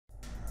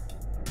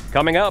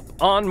Coming up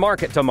on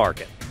Market to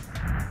Market.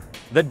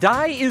 The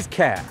die is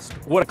cast.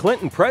 What a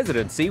Clinton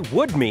presidency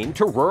would mean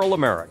to rural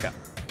America.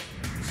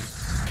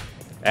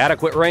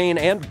 Adequate rain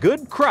and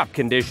good crop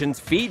conditions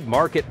feed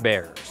market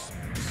bears.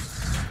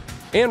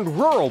 And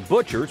rural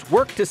butchers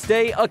work to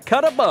stay a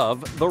cut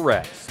above the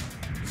rest.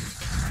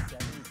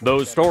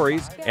 Those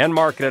stories and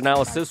market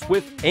analysis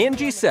with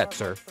Angie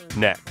Setzer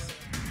next.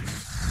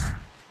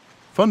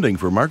 Funding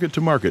for Market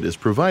to Market is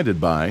provided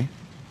by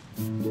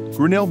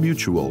Grinnell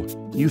Mutual.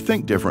 You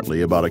think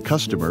differently about a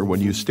customer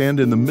when you stand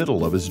in the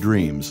middle of his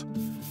dreams.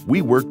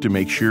 We work to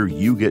make sure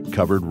you get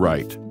covered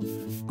right.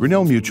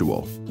 Grinnell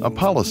Mutual, a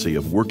policy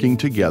of working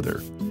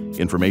together.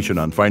 Information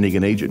on finding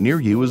an agent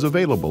near you is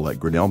available at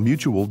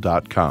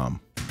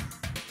grinnellmutual.com.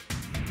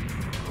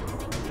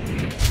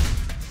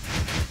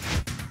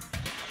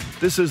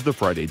 This is the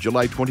Friday,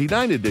 July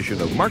 29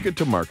 edition of Market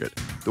to Market,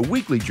 the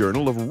weekly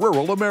journal of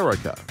rural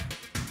America.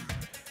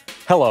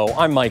 Hello,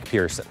 I'm Mike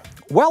Pearson.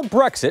 While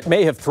Brexit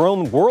may have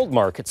thrown world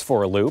markets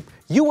for a loop,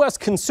 U.S.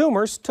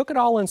 consumers took it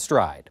all in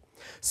stride.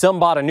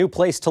 Some bought a new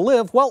place to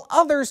live, while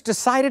others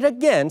decided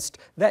against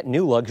that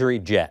new luxury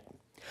jet.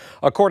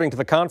 According to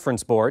the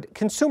Conference Board,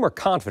 consumer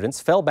confidence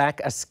fell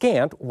back a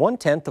scant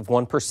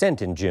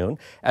 0.1% in June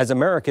as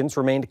Americans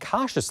remained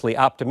cautiously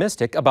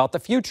optimistic about the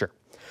future.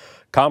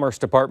 Commerce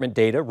Department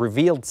data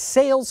revealed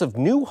sales of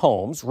new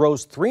homes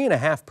rose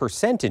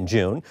 3.5% in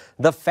June,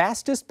 the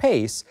fastest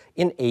pace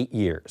in 8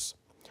 years.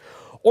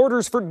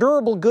 Orders for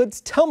durable goods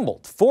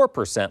tumbled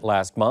 4%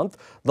 last month,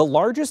 the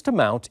largest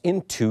amount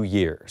in 2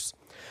 years.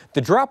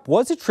 The drop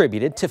was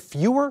attributed to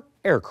fewer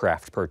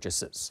aircraft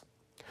purchases.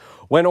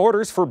 When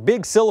orders for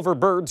big silver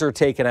birds are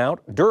taken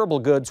out, durable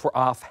goods were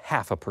off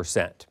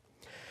 0.5%.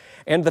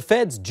 And the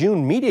Fed's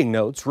June meeting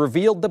notes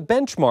revealed the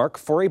benchmark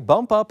for a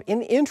bump up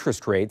in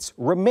interest rates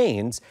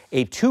remains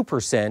a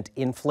 2%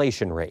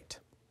 inflation rate.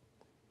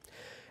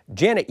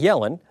 Janet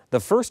Yellen,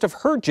 the first of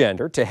her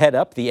gender to head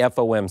up the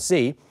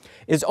FOMC,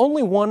 is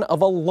only one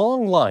of a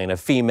long line of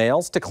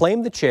females to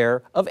claim the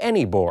chair of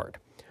any board.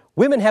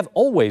 Women have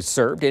always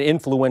served an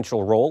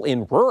influential role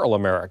in rural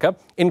America,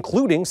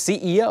 including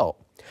CEO.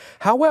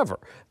 However,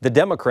 the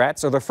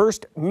Democrats are the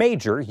first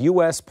major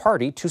U.S.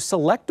 party to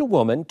select a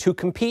woman to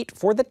compete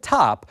for the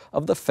top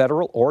of the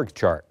federal org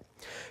chart.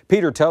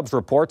 Peter Tubbs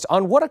reports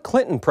on what a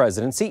Clinton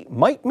presidency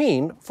might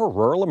mean for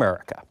rural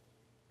America.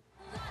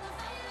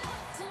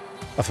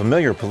 A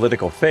familiar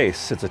political face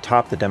sits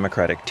atop the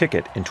Democratic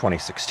ticket in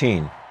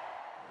 2016.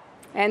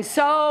 And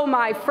so,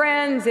 my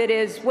friends, it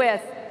is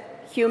with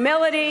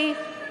humility,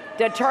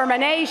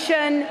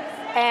 determination,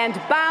 and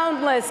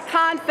boundless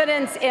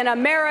confidence in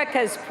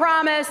America's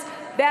promise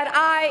that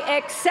I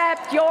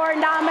accept your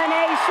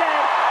nomination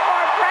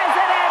for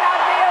President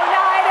of the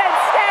United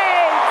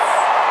States.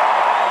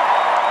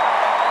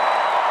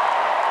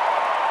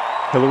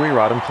 Hillary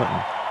Rodham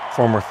Clinton,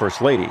 former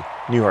First Lady,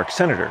 New York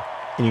Senator,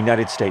 and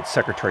United States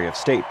Secretary of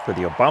State for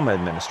the Obama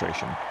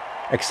administration,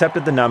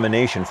 accepted the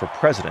nomination for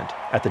president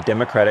at the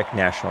Democratic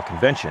National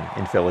Convention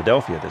in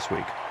Philadelphia this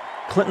week.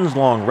 Clinton's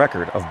long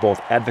record of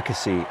both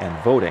advocacy and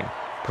voting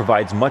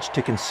provides much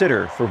to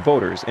consider for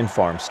voters in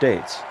farm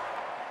states.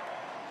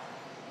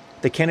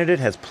 The candidate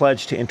has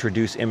pledged to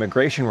introduce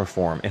immigration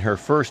reform in her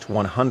first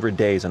 100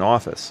 days in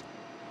office.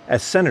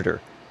 As senator,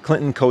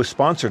 Clinton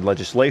co-sponsored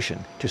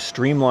legislation to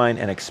streamline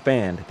and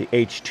expand the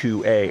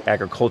H-2A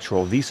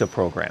agricultural visa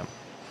program.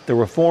 The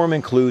reform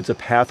includes a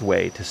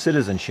pathway to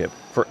citizenship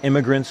for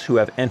immigrants who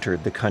have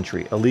entered the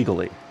country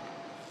illegally.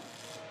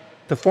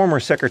 The former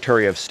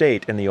Secretary of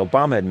State in the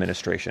Obama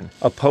administration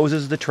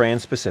opposes the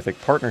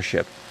Trans-Pacific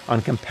Partnership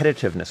on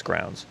competitiveness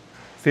grounds,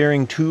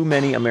 fearing too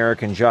many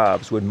American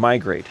jobs would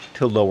migrate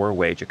to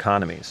lower-wage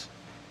economies.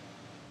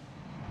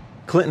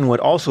 Clinton would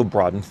also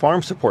broaden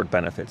farm support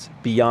benefits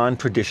beyond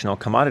traditional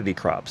commodity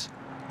crops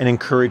and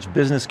encourage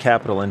business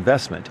capital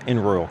investment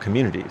in rural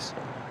communities.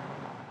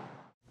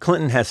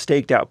 Clinton has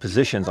staked out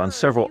positions on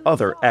several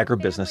other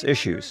agribusiness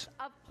issues.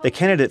 The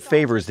candidate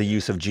favors the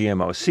use of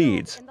GMO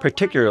seeds,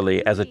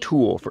 particularly as a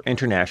tool for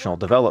international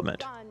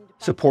development,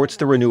 supports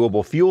the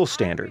Renewable Fuel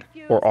Standard,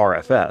 or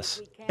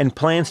RFS, and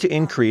plans to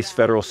increase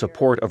federal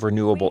support of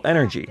renewable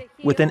energy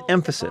with an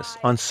emphasis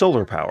on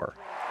solar power.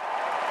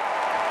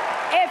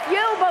 If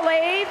you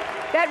believe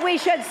that we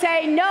should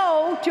say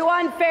no to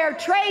unfair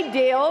trade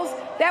deals,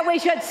 that we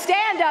should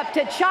stand up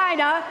to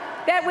China,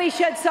 that we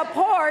should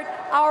support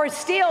our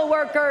steel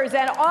workers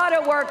and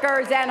auto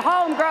workers and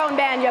homegrown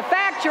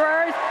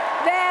manufacturers,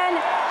 then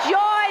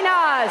join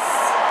us.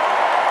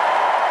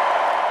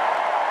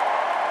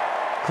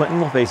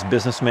 Clinton will face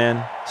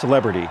businessman,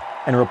 celebrity,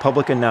 and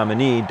Republican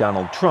nominee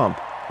Donald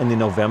Trump in the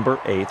November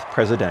 8th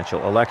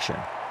presidential election.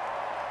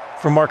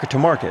 From Market to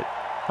Market,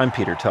 I'm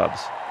Peter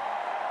Tubbs.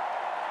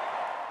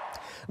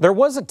 There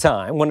was a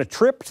time when a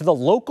trip to the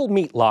local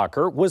meat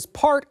locker was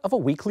part of a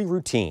weekly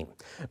routine.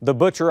 The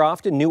butcher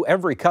often knew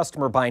every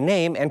customer by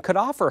name and could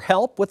offer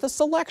help with a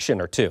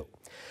selection or two.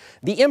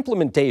 The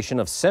implementation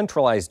of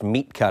centralized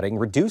meat cutting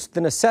reduced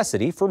the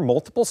necessity for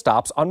multiple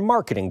stops on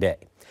marketing day.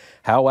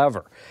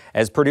 However,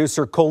 as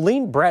producer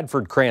Colleen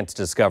Bradford Krantz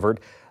discovered,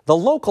 the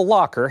local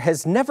locker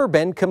has never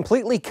been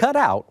completely cut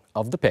out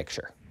of the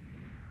picture.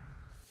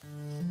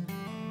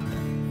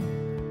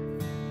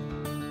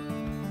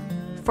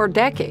 For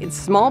decades,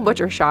 small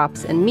butcher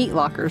shops and meat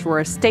lockers were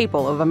a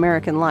staple of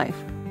American life.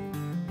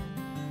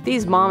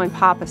 These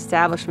mom-and-pop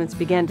establishments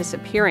began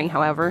disappearing,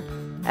 however,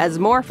 as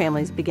more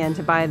families began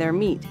to buy their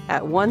meat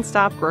at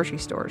one-stop grocery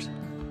stores.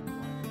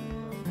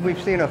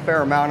 We've seen a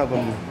fair amount of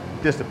them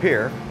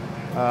disappear.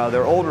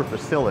 They're older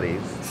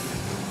facilities,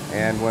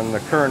 and when the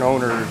current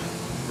owners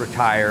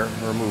retire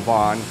or move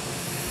on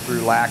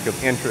through lack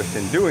of interest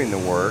in doing the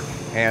work,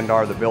 and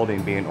or the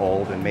building being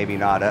old and maybe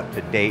not up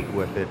to date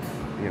with its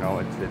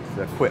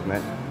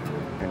equipment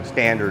and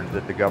standards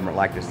that the government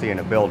like to see in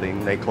a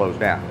building, they close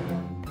down.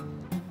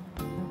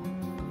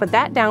 But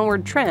that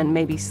downward trend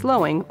may be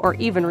slowing or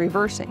even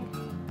reversing.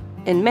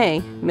 In May,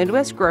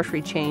 Midwest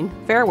grocery chain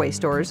Fairway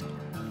Stores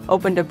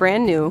opened a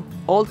brand new,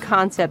 old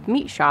concept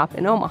meat shop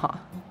in Omaha.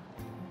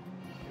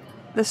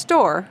 The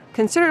store,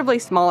 considerably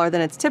smaller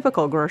than its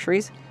typical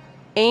groceries,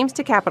 aims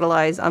to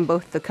capitalize on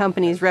both the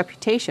company's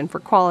reputation for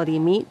quality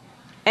meat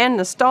and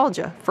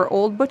nostalgia for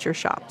old butcher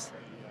shops.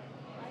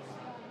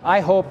 I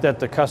hope that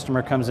the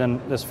customer comes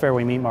in this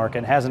Fairway Meat Market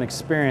and has an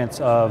experience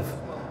of,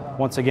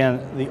 once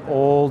again, the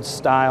old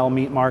style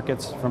meat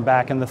markets from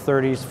back in the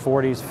 30s,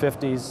 40s,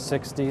 50s,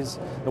 60s,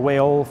 the way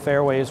old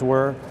Fairways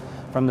were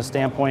from the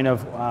standpoint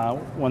of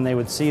when they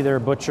would see their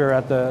butcher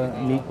at the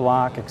meat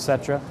block,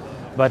 etc.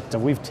 But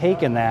we've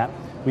taken that,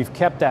 we've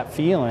kept that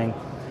feeling,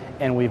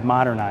 and we've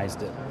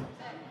modernized it.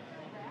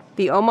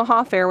 The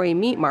Omaha Fairway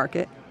Meat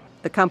Market,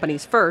 the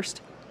company's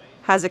first,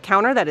 has a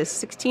counter that is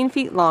 16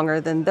 feet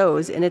longer than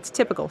those in its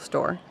typical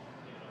store.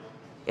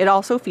 It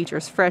also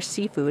features fresh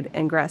seafood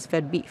and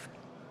grass-fed beef.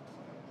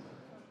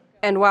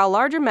 And while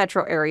larger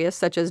metro areas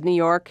such as New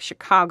York,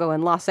 Chicago,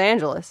 and Los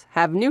Angeles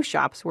have new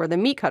shops where the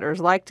meat cutters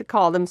like to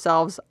call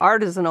themselves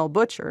artisanal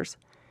butchers,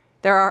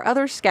 there are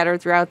others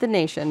scattered throughout the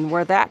nation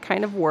where that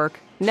kind of work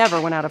never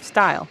went out of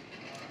style,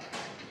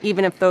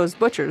 even if those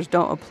butchers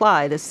don't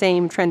apply the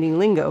same trending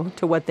lingo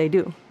to what they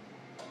do.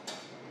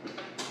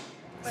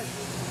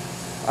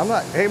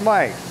 Hey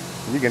Mike,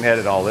 you can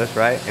edit all this,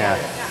 right? Yeah.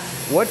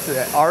 What's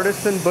an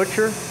artisan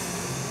butcher?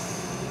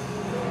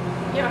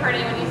 You haven't heard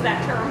anyone use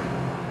that term?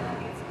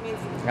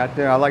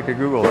 I'd like to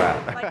Google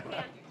that.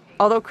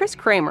 Although Chris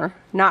Kramer,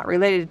 not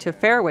related to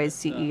Fairway's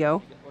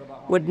CEO,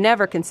 would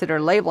never consider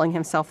labeling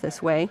himself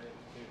this way,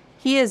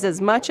 he is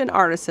as much an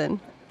artisan,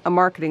 a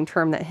marketing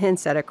term that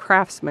hints at a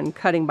craftsman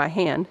cutting by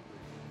hand,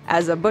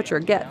 as a butcher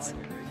gets.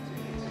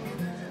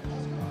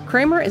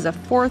 Kramer is a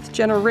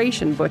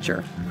fourth-generation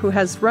butcher who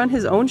has run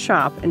his own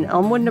shop in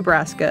Elmwood,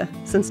 Nebraska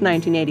since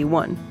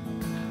 1981.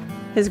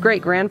 His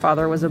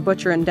great-grandfather was a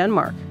butcher in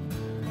Denmark.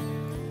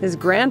 His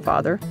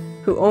grandfather,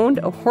 who owned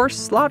a horse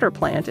slaughter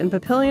plant in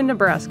Papillion,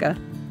 Nebraska,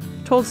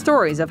 told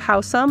stories of how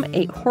some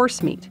ate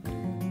horse meat,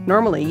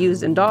 normally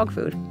used in dog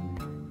food,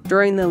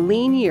 during the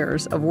lean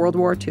years of World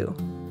War II.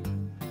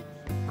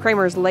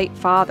 Kramer's late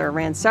father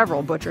ran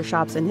several butcher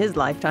shops in his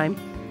lifetime,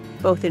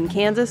 both in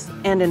Kansas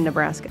and in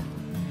Nebraska.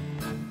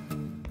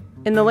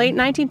 In the late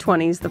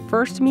 1920s, the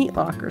first meat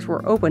lockers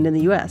were opened in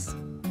the U.S.,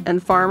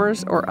 and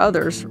farmers or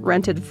others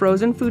rented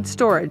frozen food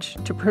storage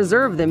to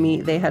preserve the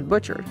meat they had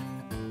butchered.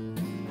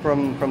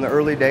 From the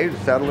early days,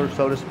 settlers,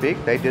 so to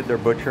speak, they did their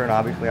butchering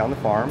obviously on the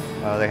farm.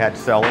 They had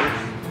cellars.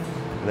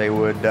 They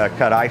would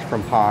cut ice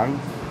from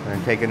ponds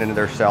and take it into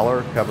their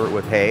cellar, cover it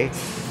with hay,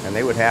 and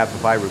they would have,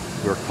 if I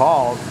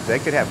recall, they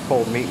could have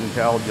cold meat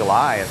until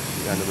July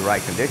under the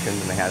right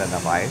conditions and they had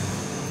enough ice.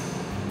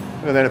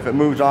 And then if it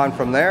moves on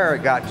from there,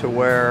 it got to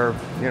where,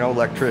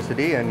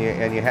 electricity and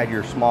you had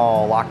your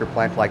small locker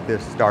plants like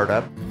this start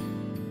up.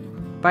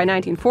 By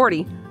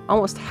 1940,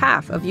 almost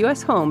half of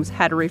U.S. homes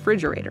had a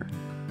refrigerator.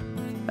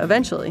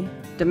 Eventually,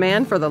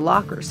 demand for the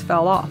lockers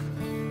fell off.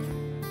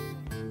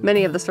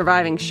 Many of the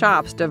surviving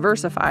shops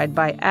diversified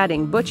by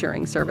adding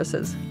butchering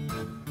services.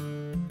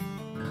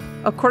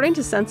 According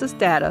to census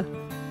data,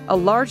 a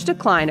large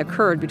decline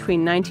occurred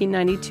between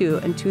 1992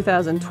 and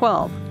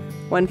 2012,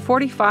 when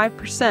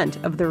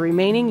 45% of the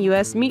remaining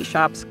U.S. meat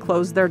shops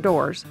closed their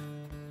doors.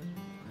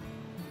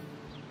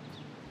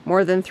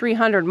 More than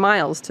 300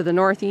 miles to the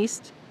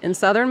northeast, in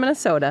southern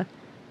Minnesota,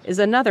 is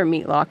another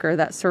meat locker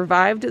that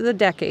survived the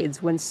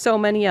decades when so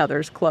many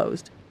others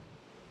closed.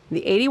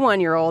 The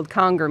 81-year-old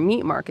Conger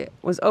Meat Market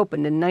was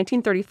opened in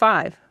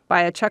 1935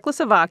 by a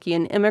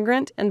Czechoslovakian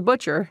immigrant and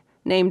butcher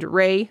named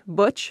Ray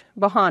Butch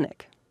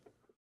Bohanek.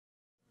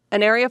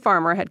 An area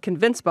farmer had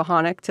convinced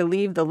Bohanek to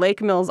leave the Lake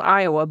Mills,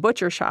 Iowa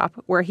butcher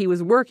shop where he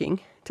was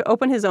working to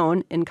open his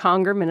own in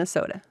Conger,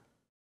 Minnesota.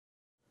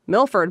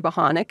 Milford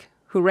Bohanek,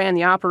 who ran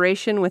the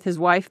operation with his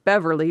wife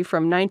Beverly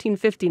from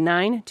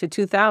 1959 to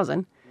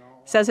 2000,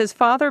 says his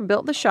father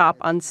built the shop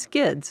on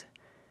skids,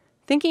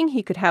 thinking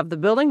he could have the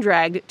building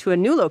dragged to a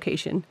new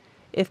location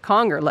if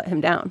Conger let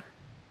him down.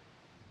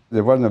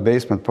 There wasn't a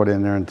basement put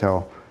in there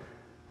until,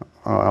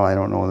 I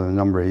don't know, the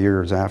number of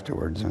years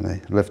afterwards, and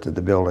they lifted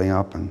the building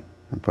up and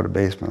put a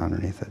basement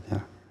underneath it,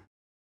 yeah.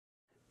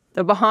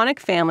 The Bohanek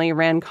family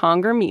ran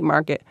Conger Meat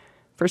Market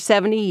for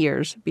 70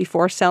 years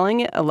before selling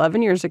it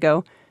 11 years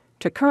ago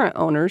to current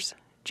owners,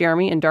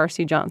 Jeremy and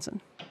Darcy Johnson.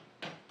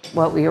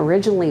 What we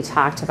originally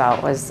talked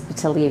about was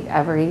to leave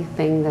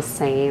everything the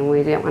same.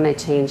 We didn't want to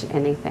change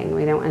anything.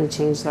 We didn't want to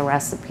change the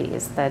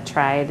recipes, the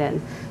tried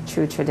and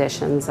true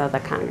traditions of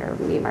the Conger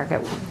meat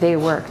market. They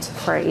worked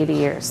for 80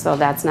 years, so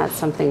that's not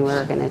something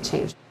we're going to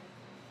change.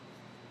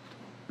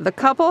 The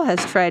couple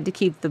has tried to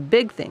keep the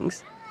big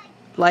things,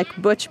 like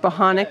Butch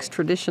Bohanik's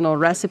traditional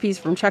recipes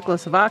from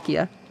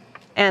Czechoslovakia,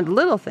 and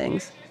little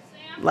things,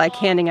 like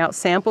handing out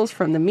samples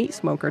from the meat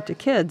smoker to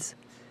kids,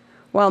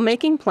 while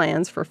making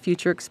plans for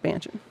future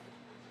expansion.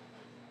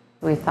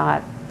 We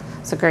thought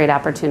it's a great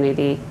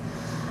opportunity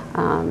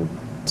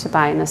to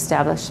buy an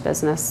established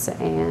business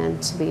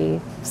and to be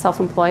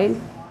self-employed.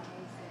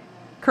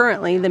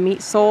 Currently, the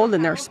meat sold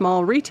in their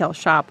small retail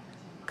shop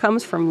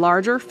comes from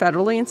larger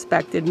federally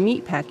inspected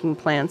meat packing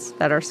plants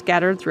that are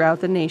scattered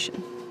throughout the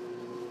nation.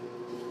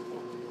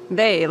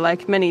 They,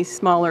 like many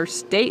smaller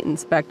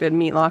state-inspected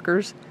meat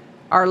lockers,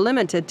 are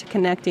limited to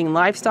connecting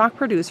livestock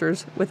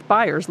producers with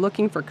buyers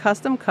looking for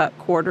custom-cut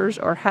quarters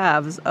or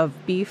halves of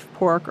beef,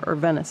 pork, or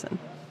venison.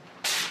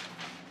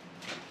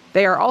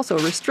 They are also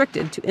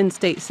restricted to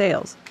in-state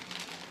sales.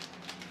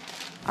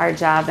 Our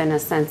job, in a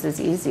sense, is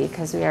easy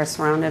because we are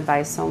surrounded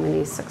by so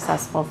many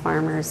successful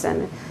farmers,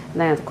 and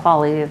then the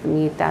quality of the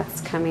meat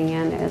that's coming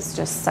in is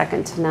just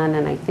second to none.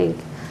 And I think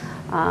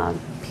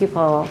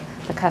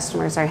the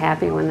customers are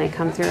happy when they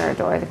come through our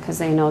door because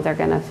they know they're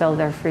going to fill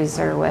their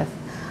freezer with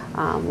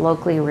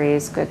locally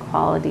raised, good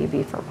quality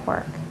beef or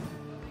pork.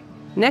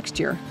 Next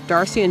year,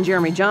 Darcy and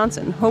Jeremy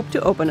Johnson hope to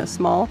open a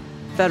small,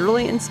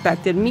 federally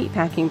inspected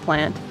meatpacking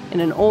plant in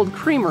an old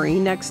creamery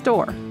next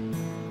door.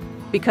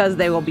 Because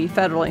they will be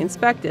federally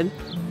inspected,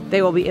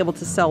 they will be able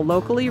to sell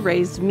locally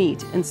raised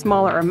meat in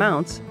smaller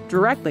amounts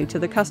directly to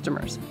the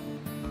customers.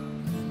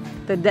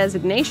 The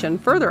designation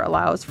further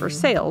allows for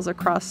sales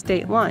across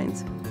state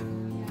lines.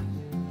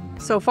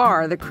 So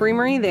far, the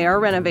creamery they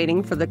are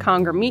renovating for the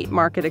Conger meat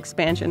market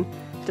expansion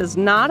does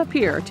not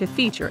appear to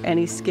feature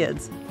any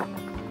skids.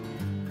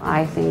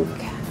 I think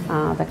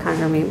the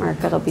Conger meat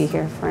market will be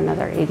here for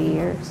another 80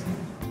 years.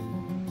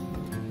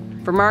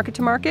 For Market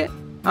to Market,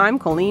 I'm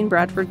Colleen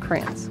Bradford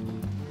Krantz.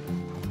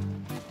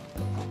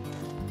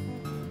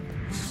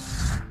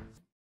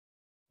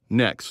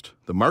 Next,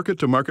 the Market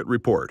to Market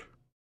report.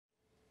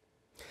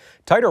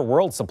 Tighter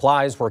world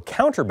supplies were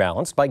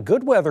counterbalanced by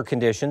good weather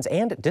conditions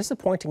and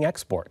disappointing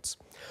exports.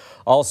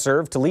 All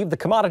served to leave the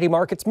commodity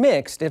markets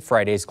mixed at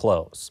Friday's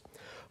close.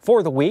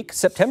 For the week,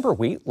 September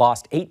wheat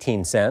lost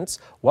 18 cents,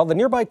 while the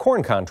nearby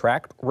corn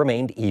contract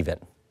remained even.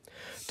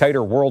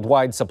 Tighter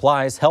worldwide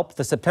supplies helped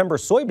the September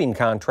soybean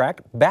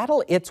contract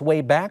battle its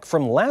way back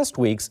from last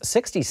week's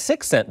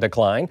 66-cent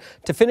decline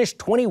to finish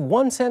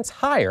 21 cents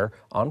higher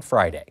on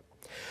Friday.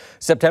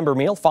 September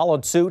meal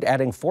followed suit,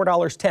 adding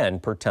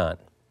 $4.10 per ton.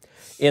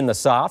 In the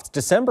softs,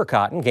 December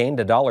cotton gained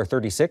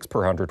 $1.36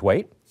 per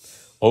hundredweight.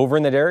 Over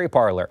in the dairy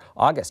parlor,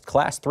 August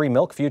Class 3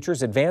 milk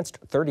futures advanced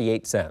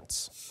 38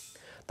 cents.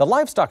 The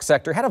livestock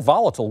sector had a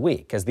volatile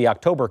week as the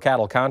October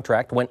cattle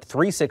contract went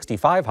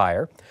 $3.65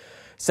 higher.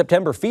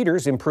 September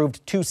feeders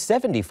improved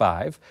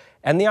 $2.75,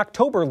 and the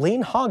October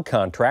lean hog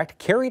contract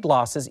carried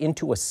losses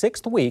into a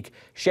sixth week,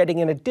 shedding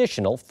an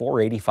additional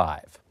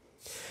 $4.85.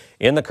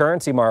 In the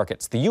currency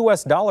markets, the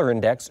U.S. dollar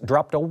index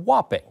dropped a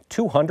whopping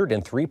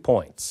 203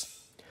 points.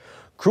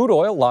 Crude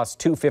oil lost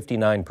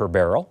 $2.59 per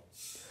barrel.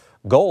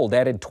 Gold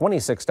added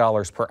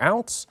 $26 per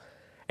ounce.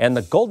 And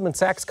the Goldman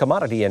Sachs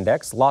Commodity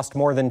Index lost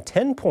more than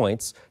 10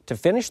 points to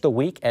finish the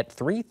week at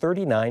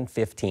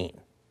 339.15.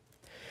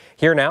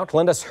 Here now to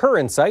lend us her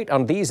insight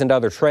on these and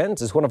other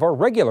trends is one of our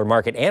regular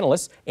market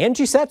analysts,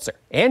 Angie Setzer.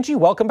 Angie,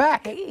 welcome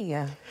back.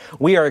 Hey.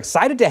 We are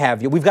excited to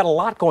have you. We've got a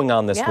lot going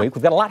on this week.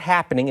 We've got a lot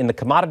happening in the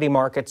commodity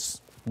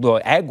markets,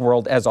 the ag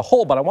world as a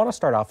whole, but I want to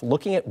start off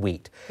looking at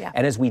wheat.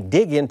 And as we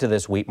dig into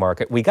this wheat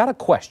market, we got a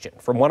question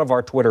from one of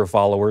our Twitter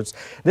followers.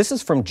 This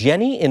is from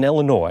Jenny in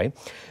Illinois.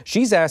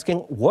 She's asking,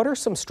 what are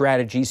some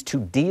strategies to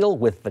deal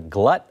with the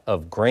glut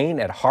of grain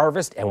at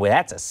harvest? And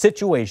that's a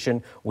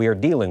situation we are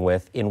dealing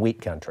with in wheat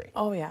country.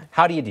 Oh, yeah.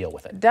 How do you deal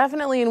with it?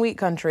 Definitely in wheat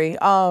country.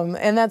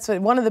 And that's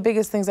one of the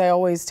biggest things I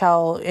always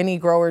tell any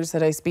growers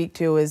that I speak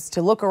to is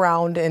to look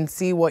around and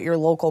see what your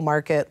local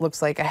market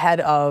looks like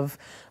ahead of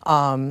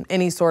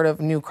any sort of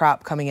new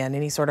crop coming in,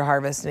 any sort of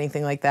harvest,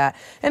 anything like that.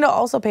 And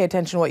also pay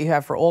attention to what you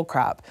have for old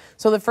crop.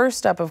 So the first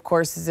step, of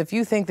course, is if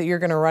you think that you're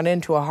going to run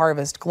into a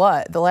harvest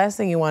glut, the last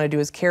thing you want to do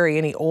is carry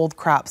any old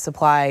crop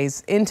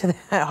supplies into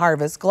that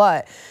harvest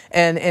glut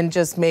and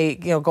just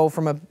go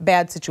from a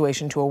bad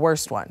situation to a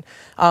worse one.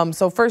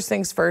 So first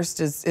things first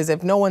is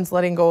if no one's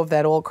letting go of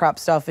that old crop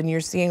stuff and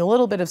you're seeing a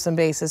little bit of some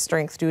basis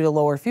strength due to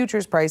lower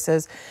futures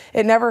prices,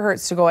 it never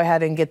hurts to go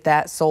ahead and get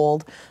that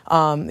sold.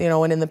 And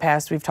in the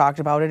past we've talked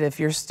about about it. If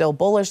you're still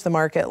bullish the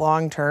market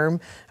long term,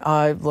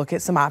 look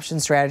at some option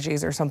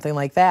strategies or something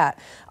like that.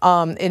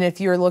 And if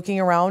you're looking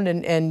around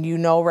and you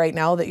know right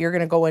now that you're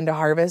going to go into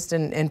harvest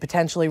and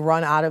potentially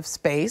run out of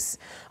space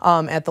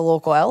at the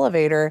local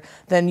elevator,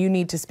 then you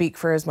need to speak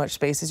for as much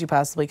space as you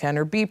possibly can,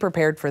 or be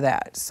prepared for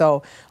that.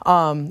 So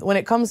when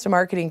it comes to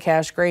marketing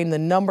cash grain, the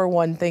number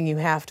one thing you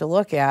have to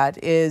look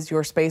at is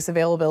your space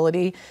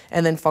availability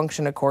and then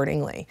function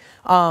accordingly.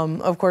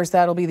 Of course,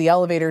 that'll be the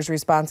elevator's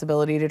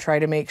responsibility to try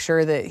to make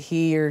sure that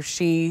he or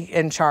she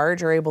in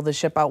charge are able to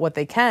ship out what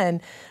they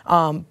can.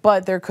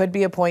 But there could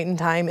be a point in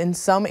time in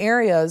some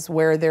areas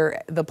where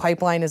the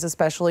pipeline is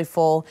especially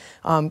full.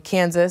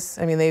 Kansas,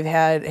 I mean, they've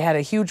had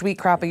a huge wheat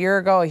crop a year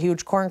ago, a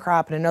huge corn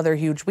crop, and another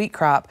huge wheat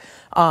crop.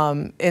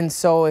 And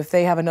so if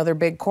they have another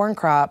big corn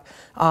crop,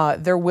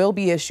 there will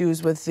be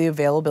issues with the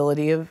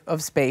availability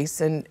of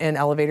space and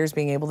elevators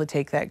being able to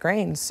take that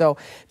grain. So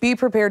be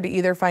prepared to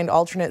either find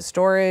alternate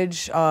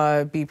storage,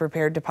 be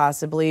prepared to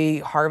possibly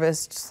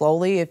harvest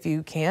slowly if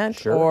you can't,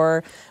 sure.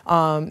 or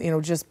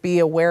just be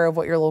aware of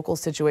what your local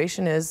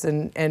situation is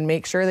and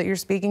make sure that you're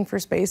speaking for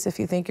space if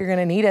you think you're going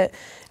to need it.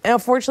 And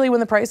unfortunately, when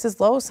the price is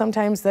low,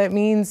 sometimes that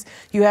means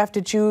you have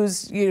to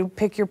choose,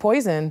 pick your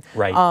poison.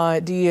 Right.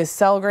 Do you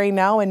sell grain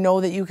now and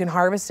know that you can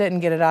harvest it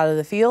and get it out of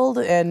the field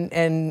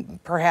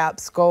and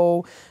perhaps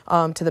go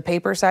to the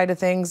paper side of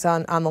things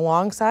on the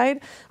long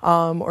side,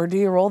 or do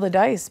you roll the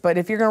dice? But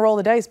if you're going to roll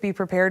the dice, be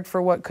prepared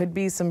for what could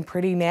be some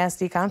pretty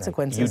nasty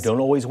consequences. You don't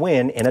always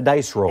win in a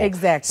dice roll.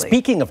 Exactly.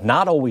 Speaking of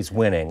not always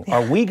winning,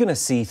 are we going to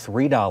see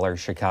 $3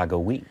 Chicago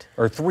wheat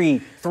or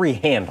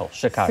three-handle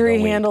Chicago wheat?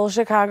 Three-handle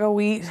Chicago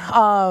wheat.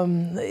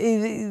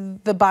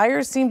 The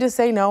buyers seem to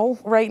say no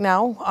right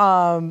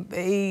now.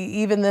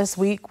 Even this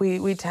week,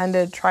 we tend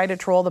to try to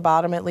troll the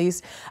bottom at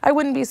least. I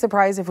wouldn't be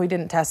surprised if we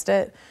didn't test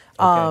it.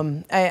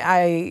 Okay.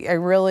 I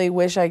really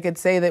wish I could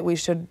say that we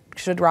should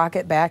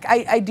rocket back.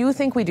 I do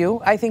think we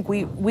do. I think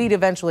wheat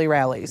eventually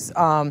rallies.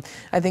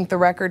 I think the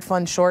record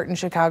fund short in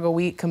Chicago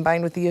wheat,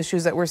 combined with the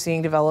issues that we're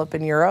seeing develop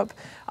in Europe,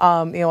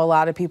 a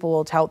lot of people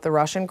will tout the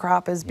Russian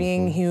crop as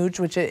being huge,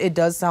 which it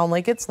does sound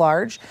like it's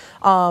large.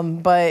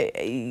 But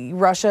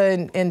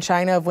Russia and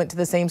China have went to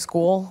the same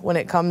school when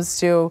it comes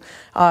to,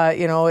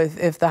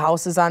 if the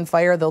house is on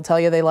fire, they'll tell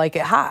you they like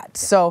it hot.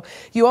 So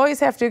you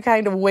always have to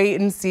kind of wait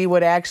and see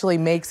what actually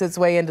makes its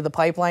way into the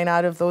pipeline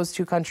out of those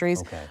two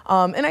countries. Okay.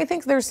 And I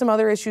think there's some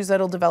other issues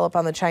that'll develop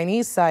on the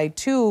Chinese side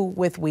too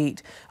with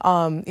wheat.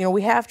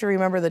 We have to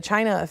remember the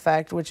China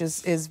effect, which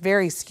is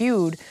very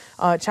skewed.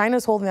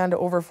 China's holding on to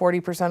over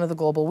 40% of the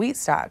global wheat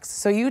stocks.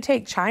 So you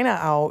take China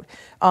out,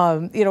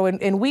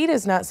 and wheat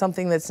is not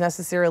something that's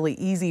necessarily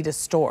easy to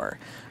store.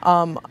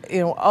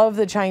 Of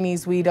the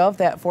Chinese wheat, of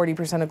that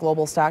 40% of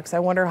global stocks, I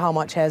wonder how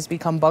much has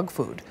become bug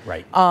food.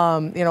 Right.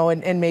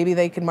 And maybe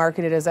they can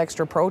market it as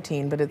extra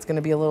protein, but it's going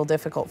to be a little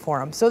difficult for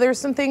them. So there's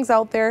some things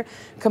out there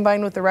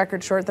combined with the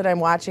record short that I'm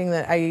watching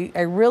that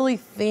I really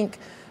think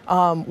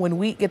when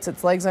wheat gets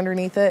its legs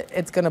underneath it,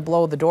 it's going to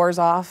blow the doors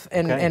off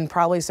and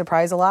probably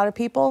surprise a lot of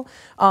people.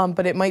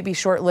 But it might be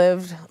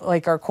short-lived,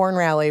 like our corn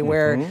rally,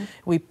 where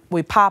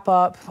we pop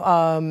up,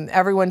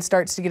 everyone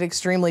starts to get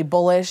extremely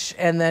bullish,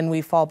 and then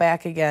we fall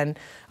back again.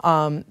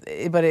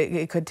 But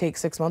it could take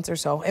 6 months or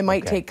so. It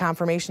might take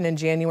confirmation in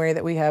January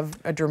that we have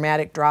a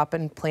dramatic drop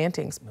in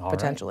plantings,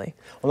 potentially.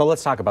 Right. Well, now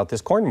let's talk about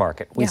this corn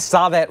market. We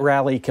saw that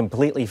rally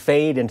completely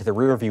fade into the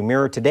rearview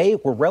mirror. Today,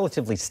 we're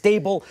relatively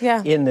stable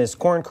in this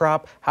corn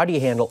crop. How do you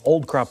handle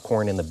old crop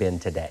corn in the bin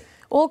today?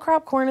 Old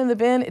crop corn in the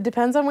bin, it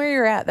depends on where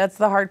you're at. That's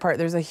the hard part.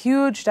 There's a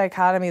huge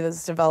dichotomy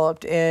that's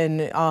developed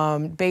in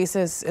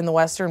basis in the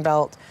Western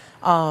Belt.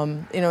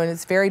 And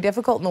it's very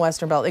difficult in the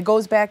Western Belt. It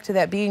goes back to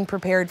that being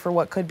prepared for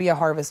what could be a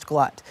harvest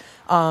glut.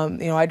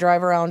 I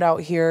drive around out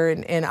here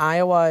in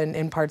Iowa and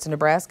in parts of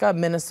Nebraska,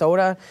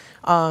 Minnesota.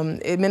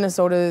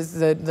 Minnesota is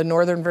the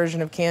northern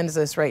version of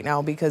Kansas right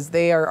now because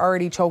they are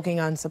already choking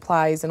on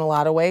supplies in a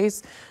lot of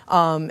ways.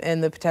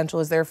 And the potential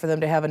is there for them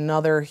to have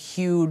another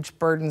huge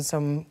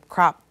burdensome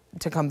crop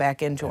to come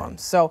back into them.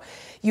 So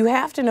you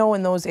have to know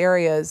in those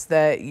areas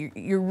that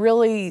you're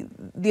really,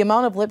 the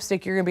amount of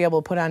lipstick you're going to be able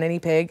to put on any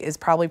pig is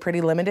probably pretty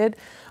limited.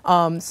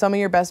 Some of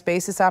your best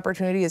basis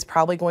opportunity is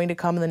probably going to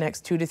come in the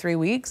next 2 to 3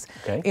 weeks.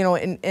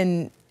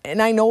 And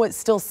I know it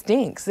still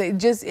stinks.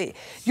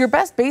 Your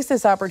best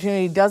basis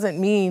opportunity doesn't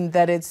mean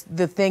that it's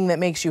the thing that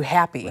makes you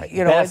happy. Right.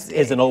 Best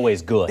isn't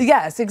always good.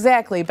 Yes,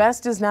 exactly.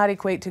 Best does not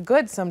equate to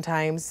good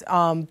sometimes.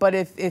 But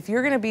if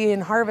you're going to be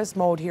in harvest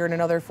mode here in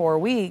another 4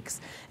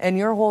 weeks and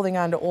you're holding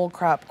on to old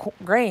crop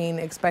grain,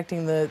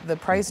 expecting the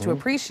price to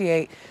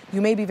appreciate, you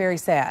may be very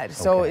sad.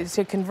 So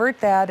to convert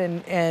that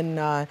and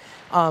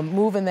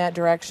move in that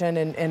direction,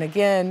 and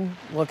again,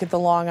 look at the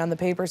long on the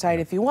paper side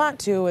if you want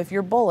to, if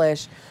you're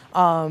bullish.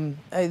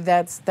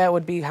 That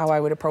would be how I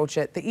would approach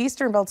it. The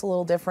Eastern Belt's a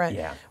little different.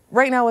 Yeah.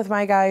 Right now with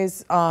my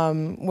guys,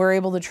 we're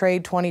able to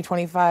trade 20,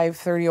 25,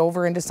 30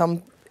 over into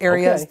some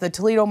areas. The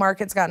Toledo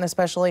market's gotten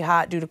especially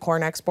hot due to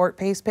corn export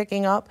pace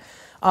picking up.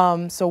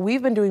 So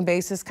we've been doing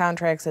basis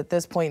contracts at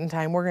this point in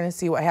time. We're going to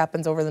see what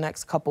happens over the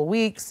next couple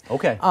weeks.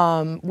 Okay.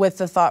 With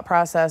the thought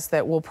process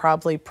that we'll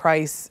probably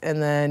price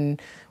and then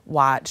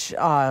watch,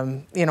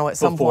 you know, at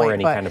some Before point.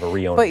 any kind of a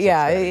reownership But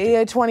yeah, strategy.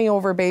 a 20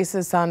 over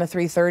basis on a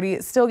 330,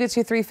 it still gets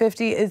you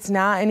 350. It's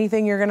not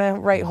anything you're going to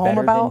write home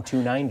Better about.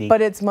 than 290.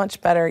 But it's much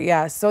better,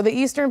 yeah. So the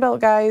Eastern Belt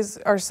guys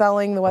are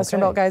selling. The Western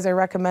Okay. Belt guys, I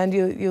recommend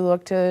you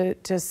look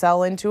to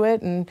sell into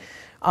it. And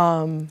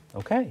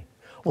Okay.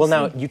 Well,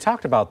 now, you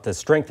talked about the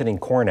strengthening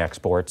corn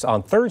exports.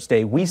 On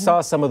Thursday, we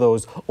saw some of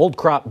those old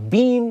crop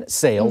bean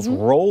sales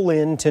roll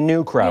into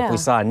new crop. Yeah. We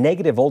saw a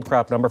negative old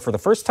crop number for the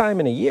first time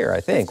in a year,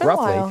 I think, been a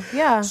roughly. while,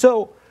 yeah.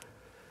 So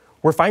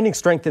we're finding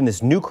strength in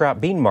this new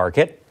crop bean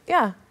market.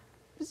 yeah.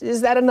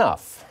 Is that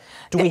enough?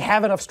 Do we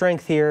have enough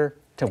strength here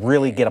to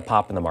really get a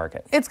pop in the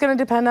market? It's going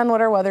to depend on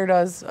what our weather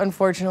does,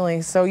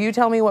 unfortunately. So you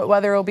tell me what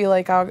weather will be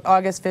like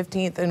August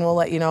 15th, and we'll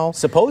let you know.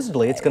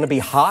 Supposedly, it's going to be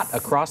hot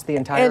across the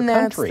entire And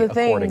that's country, the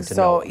thing. according to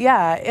So NOAA.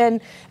 yeah,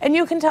 and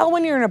you can tell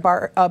when you're in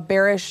a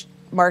bearish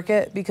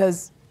market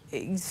because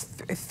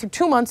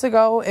 2 months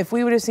ago, if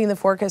we would have seen the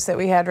forecast that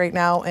we had right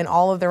now and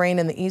all of the rain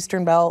in the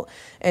Eastern Belt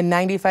and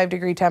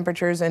 95-degree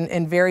temperatures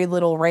and very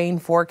little rain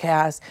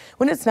forecast,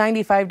 when it's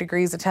 95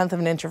 degrees, a tenth of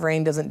an inch of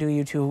rain doesn't do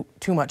you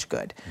too much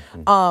good.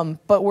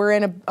 But we're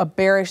in a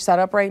bearish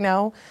setup right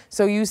now.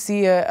 So you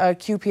see a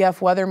QPF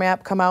weather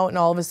map come out, and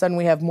all of a sudden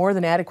we have more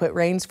than adequate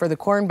rains for the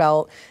Corn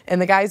Belt,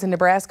 and the guys in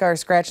Nebraska are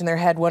scratching their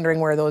head wondering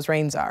where those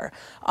rains are.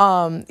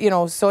 You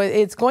know, so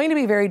it's going to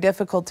be very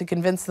difficult to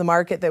convince the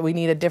market that we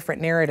need a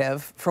different narrative.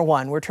 For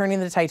one, we're turning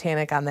the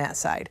Titanic on that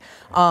side.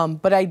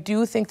 But I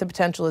do think the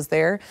potential is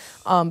there.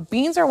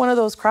 Beans are one of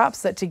those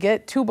crops that to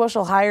get 2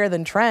 bushel higher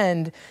than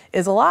trend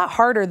is a lot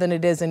harder than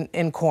it is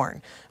in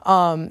corn.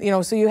 You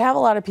know, so you have a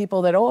lot of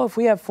people that, oh, if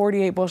we have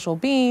 48 bushel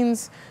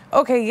beans,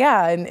 okay,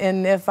 yeah,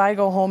 and if I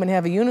go home and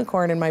have a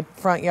unicorn in my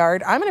front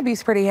yard, I'm going to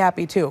be pretty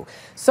happy too.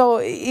 So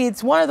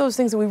it's one of those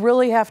things that we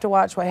really have to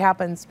watch what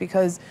happens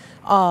because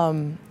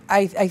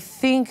I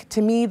think,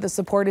 to me, the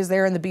support is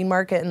there in the bean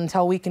market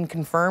until we can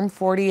confirm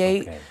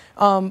 48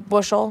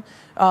 bushel,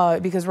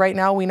 because right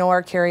now we know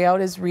our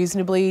carryout is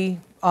reasonably,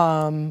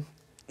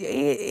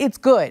 it's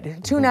good.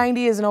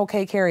 290 is an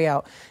okay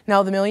carryout.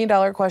 Now, the $1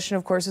 million question,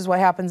 of course, is what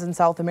happens in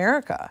South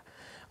America.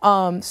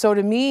 So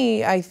to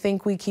me, I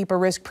think we keep a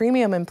risk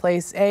premium in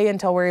place,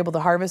 until we're able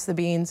to harvest the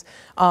beans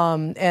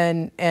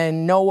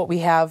and know what we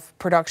have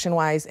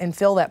production-wise and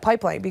fill that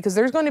pipeline, because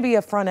there's going to be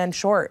a front-end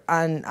short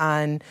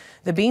on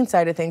the bean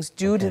side of things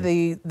due to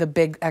the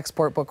big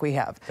export book we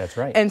have. That's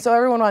right. And so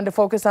everyone wanted to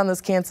focus on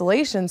those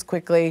cancellations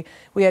quickly.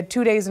 We had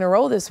 2 days in a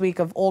row this week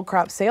of old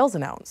crop sales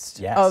announced.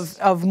 Yes.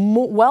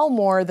 Well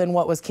more than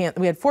what was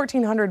canceled. We had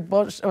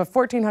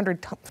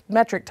 1,400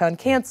 metric ton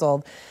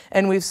canceled,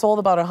 and we've sold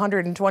about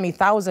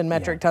 120,000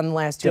 metric ton in the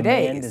last 2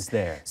 days. Demand is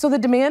there. So the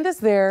demand is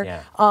there.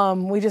 Yeah.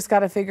 We just got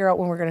to figure out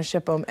when we're going to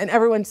ship them. And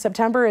everyone,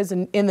 September is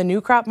in the new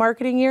crop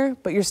marketing year,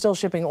 but you're still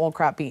shipping old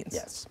crop beans.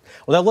 Yes.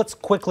 Well, now let's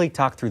quickly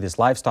talk through this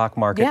livestock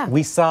market. Yeah.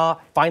 We saw,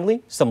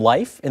 finally, some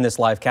life in this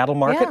live cattle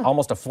market. Yeah.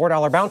 Almost a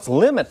 $4 bounce.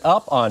 Limit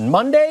up on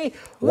Monday.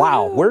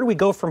 Wow. Where do we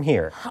go from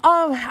here?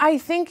 I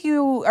think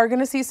you are going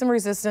to see some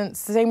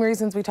resistance, the same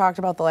reasons we talked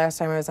about the last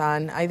time I was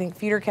on. I think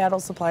feeder cattle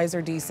supplies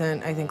are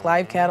decent. I think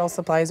live cattle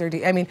supplies are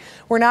decent. I mean,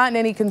 we're not in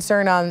any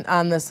concern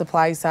on the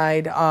supply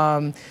side.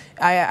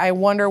 I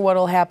wonder what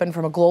will happen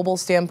from a global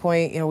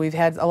standpoint. You know, we've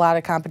had a lot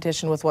of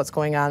competition with what's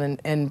going on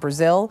in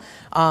Brazil.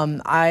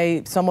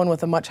 Someone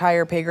with a much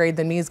higher pay grade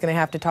than me is going to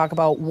have to talk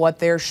about what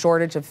their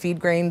shortage of feed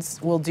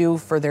grains will do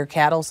for their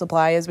cattle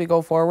supply as we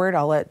go forward.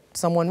 I'll let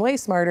someone way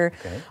smarter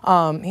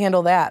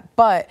handle that.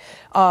 But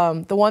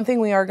the one thing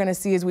we are going to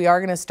see is we are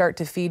going to start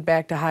to feed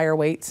back to higher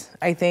weights,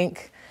 I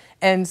think.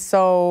 And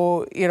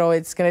so, you know,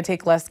 it's going to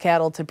take less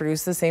cattle to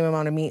produce the same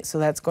amount of meat. So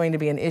that's going to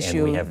be an issue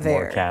there. And we have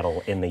more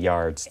cattle in the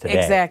yards today.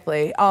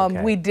 Exactly.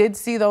 We did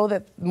see, though,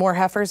 that more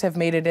heifers have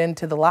made it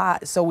into the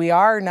lot. So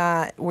we're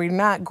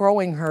not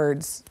growing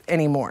herds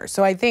anymore.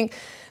 So I think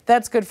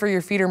that's good for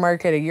your feeder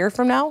market a year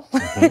from now.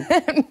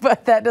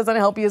 But that doesn't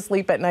help you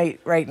sleep at night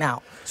right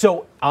now.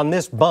 So on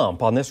this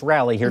bump, on this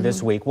rally here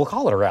this week, we'll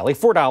call it a rally.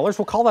 $4,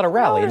 we'll call that a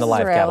rally in the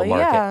live cattle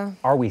market. Yeah.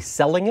 Are we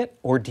selling it,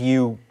 or do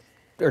you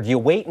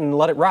wait and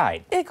let it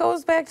ride? It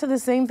goes back to the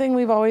same thing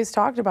we've always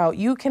talked about.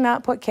 You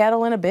cannot put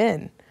cattle in a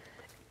bin.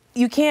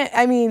 You can't,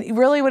 I mean,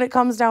 really when it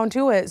comes down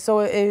to it.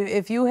 So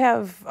if you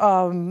have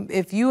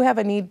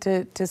a need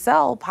to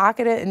sell,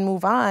 pocket it and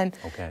move on.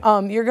 Okay.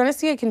 You're going to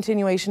see a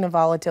continuation of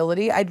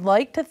volatility. I'd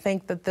like to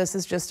think that this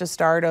is just a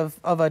start of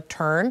a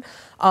turn.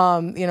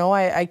 You know,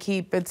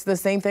 it's the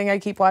same thing I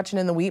keep watching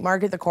in the wheat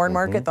market, the corn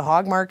market, the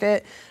hog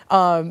market.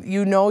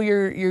 You know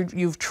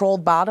you've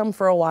trolled bottom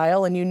for a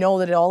while, and you know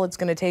that all it's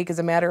going to take is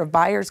a matter of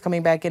buyers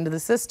coming back into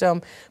the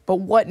system. But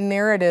what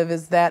narrative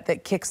is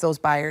that kicks those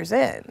buyers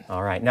in?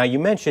 All right. Now, you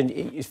mentioned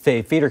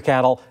feeder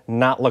cattle,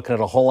 not looking at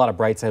a whole lot of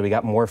bright side. We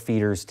got more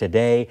feeders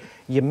today.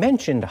 You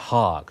mentioned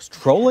hogs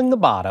trolling the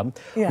bottom.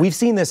 Yeah. We've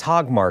seen this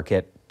hog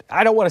market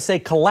I don't want to say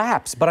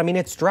collapse, but I mean,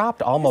 it's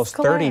dropped almost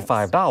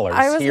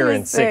 $35 here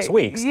in 6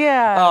 weeks.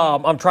 Yeah.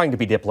 I'm trying to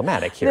be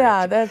diplomatic here.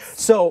 Yeah,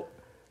 that's... So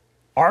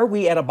are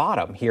we at a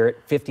bottom here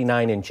at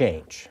 59 and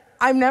change?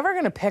 I'm never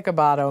going to pick a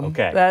bottom.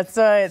 Okay.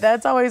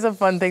 That's always a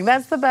fun thing.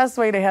 That's the best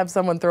way to have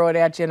someone throw it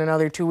at you in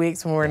another 2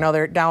 weeks when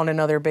we're down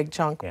another big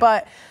chunk. Yeah.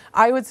 But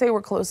I would say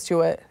we're close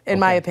to it, in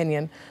my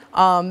opinion.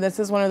 This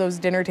is one of those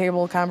dinner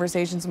table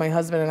conversations my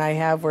husband and I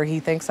have where he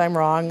thinks I'm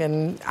wrong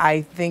and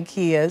I think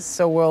he is.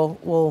 So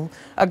we'll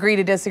agree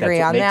to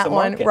disagree on that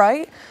one,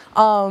 right?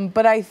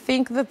 But I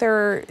think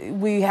that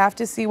we have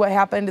to see what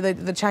happened to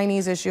the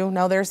Chinese issue.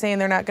 Now they're saying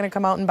they're not going to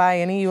come out and buy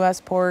any U.S.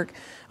 pork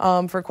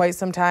for quite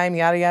some time,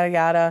 yada, yada,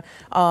 yada.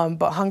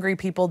 But hungry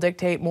people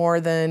dictate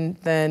more than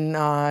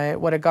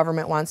what a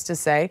government wants to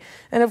say.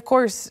 And of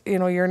course,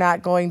 you're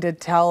not going to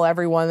tell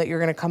everyone that you're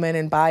going to come in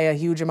and buy a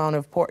huge amount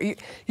of pork.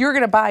 You're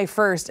going to buy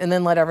first and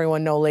then let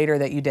everyone know later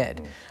that you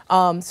did.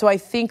 So I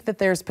think that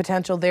there's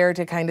potential there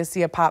to kind of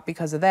see a pop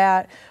because of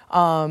that.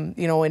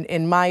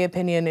 In my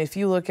opinion, if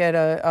you look at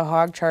a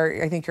hog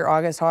chart, I think your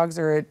August hogs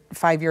are at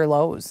 5-year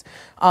lows.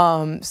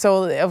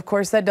 So of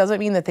course that doesn't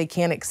mean that they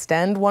can't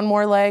extend one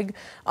more leg,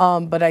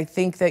 but I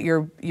think that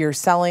your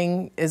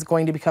selling is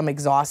going to become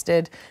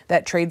exhausted.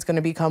 That trade's going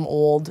to become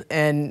old,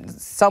 and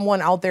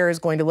someone out there is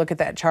going to look at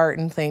that chart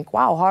and think,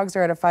 wow, hogs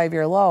are at a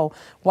 5-year low.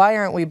 Why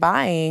aren't we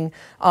buying?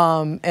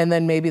 And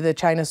then maybe the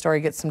China story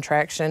gets some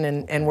traction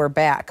and we're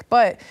back.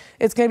 But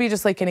it's going to be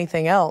just like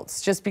anything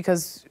else. Just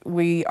because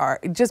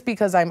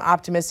I'm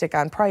optimistic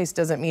on price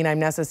doesn't mean I'm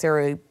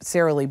necessarily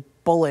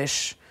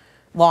bullish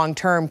long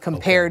term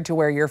compared to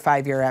where your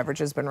 5-year average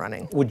has been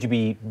running. Would you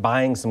be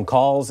buying some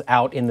calls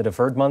out in the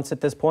deferred months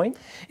at this point?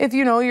 If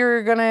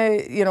you're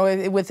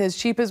gonna, with as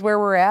cheap as where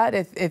we're at,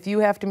 if you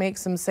have to make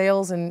some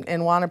sales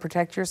and want to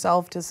protect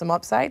yourself to some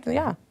upside,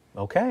 yeah.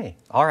 Okay.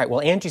 All right.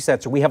 Well, Angie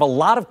Setzer, we have a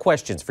lot of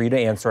questions for you to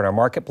answer in our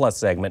Market Plus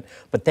segment,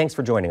 but thanks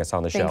for joining us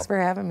on the show. Thanks for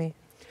having me.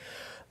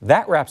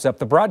 That wraps up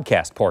the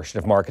broadcast portion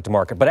of Market to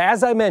Market. But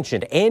as I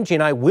mentioned, Angie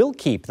and I will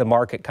keep the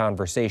market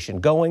conversation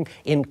going,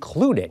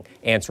 including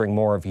answering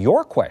more of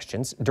your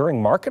questions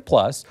during Market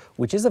Plus,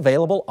 which is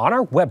available on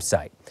our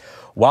website.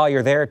 While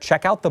you're there,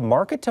 check out the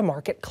Market to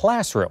Market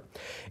Classroom.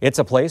 It's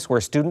a place where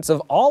students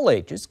of all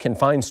ages can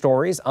find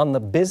stories on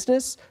the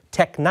business,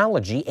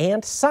 technology,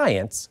 and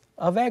science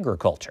of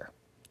agriculture.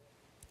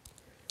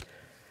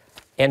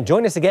 And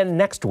join us again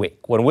next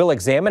week when we'll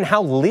examine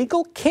how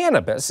legal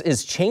cannabis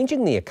is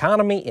changing the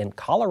economy in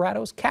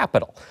Colorado's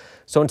capital.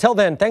 So until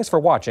then, thanks for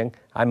watching.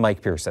 I'm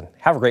Mike Pearson.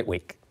 Have a great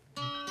week.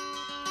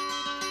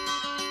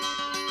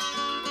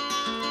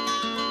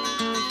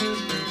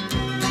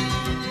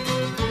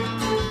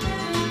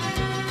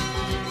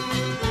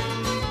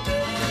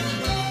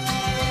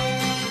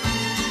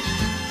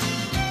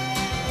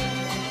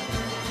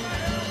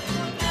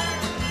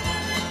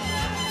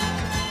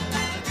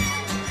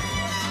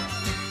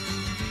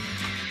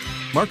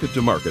 Market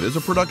to Market is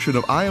a production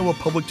of Iowa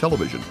Public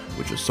Television,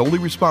 which is solely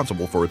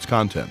responsible for its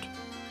content.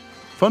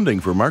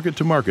 Funding for Market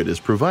to Market is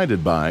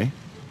provided by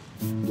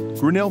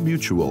Grinnell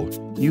Mutual.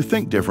 You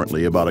think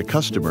differently about a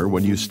customer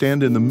when you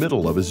stand in the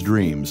middle of his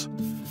dreams.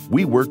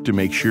 We work to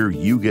make sure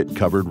you get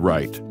covered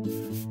right.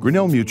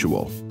 Grinnell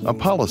Mutual, a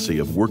policy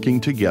of working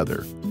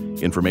together.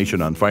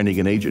 Information on finding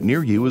an agent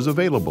near you is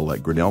available at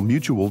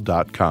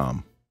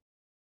grinnellmutual.com.